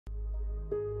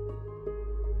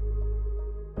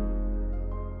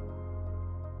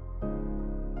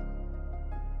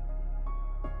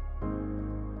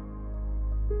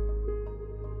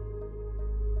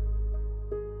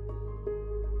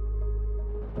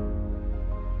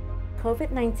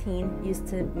COVID-19 used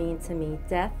to mean to me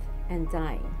death and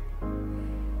dying.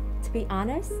 To be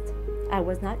honest, I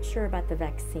was not sure about the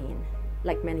vaccine,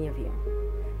 like many of you.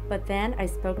 But then I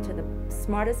spoke to the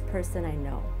smartest person I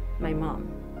know, my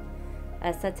mom.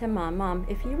 I said to Mom,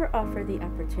 if you were offered the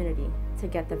opportunity to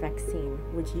get the vaccine,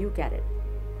 would you get it?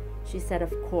 She said,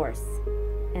 of course.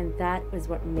 And that was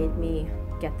what made me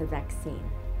get the vaccine.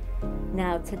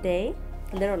 Now today,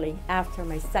 literally after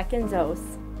my second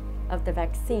dose of the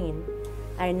vaccine,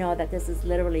 I know that this is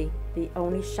literally the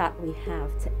only shot we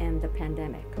have to end the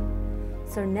pandemic.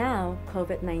 So now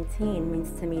COVID-19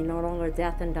 means to me no longer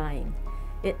death and dying.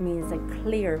 It means a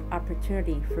clear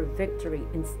opportunity for victory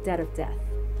instead of death.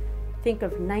 Think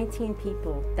of 19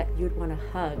 people that you'd want to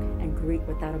hug and greet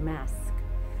without a mask.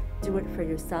 Do it for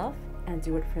yourself and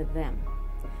do it for them.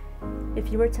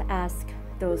 If you were to ask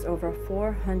those over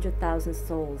 400,000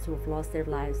 souls who have lost their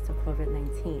lives to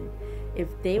COVID-19 if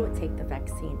they would take the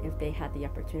vaccine if they had the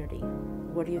opportunity,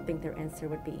 what do you think their answer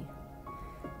would be?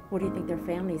 What do you think their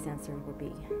family's answer would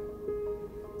be?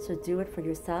 So do it for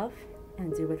yourself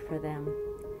and do it for them.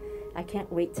 I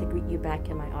can't wait to greet you back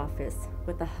in my office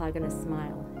with a hug and a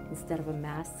smile instead of a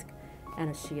mask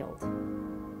and a shield.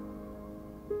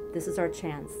 This is our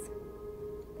chance.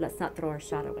 Let's not throw our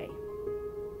shot away.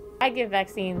 I give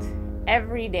vaccines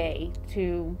every day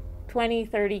to 20,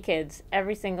 30 kids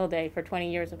every single day for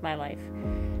 20 years of my life.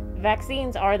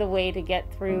 Vaccines are the way to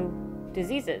get through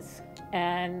diseases,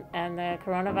 and the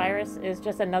coronavirus is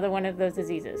just another one of those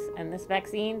diseases. And this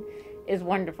vaccine is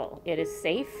wonderful. It is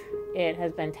safe. It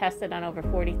has been tested on over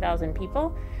 40,000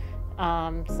 people.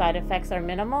 Side effects are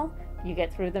minimal. You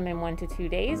get through them in 1 to 2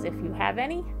 days if you have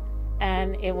any,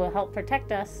 and it will help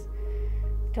protect us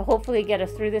to hopefully get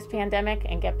us through this pandemic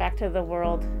and get back to the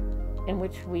world in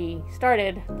which we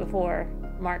started before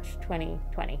March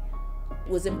 2020. It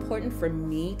was important for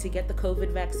me to get the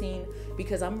COVID vaccine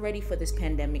because I'm ready for this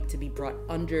pandemic to be brought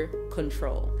under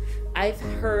control. I've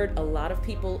heard a lot of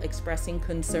people expressing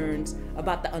concerns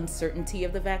about the uncertainty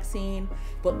of the vaccine,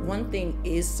 but one thing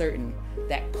is certain,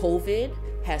 that COVID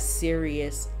has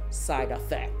serious side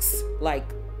effects, like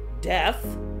death.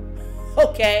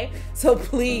 Okay, so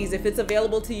please, if it's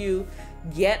available to you,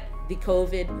 get the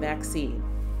COVID vaccine.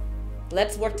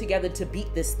 Let's work together to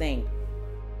beat this thing.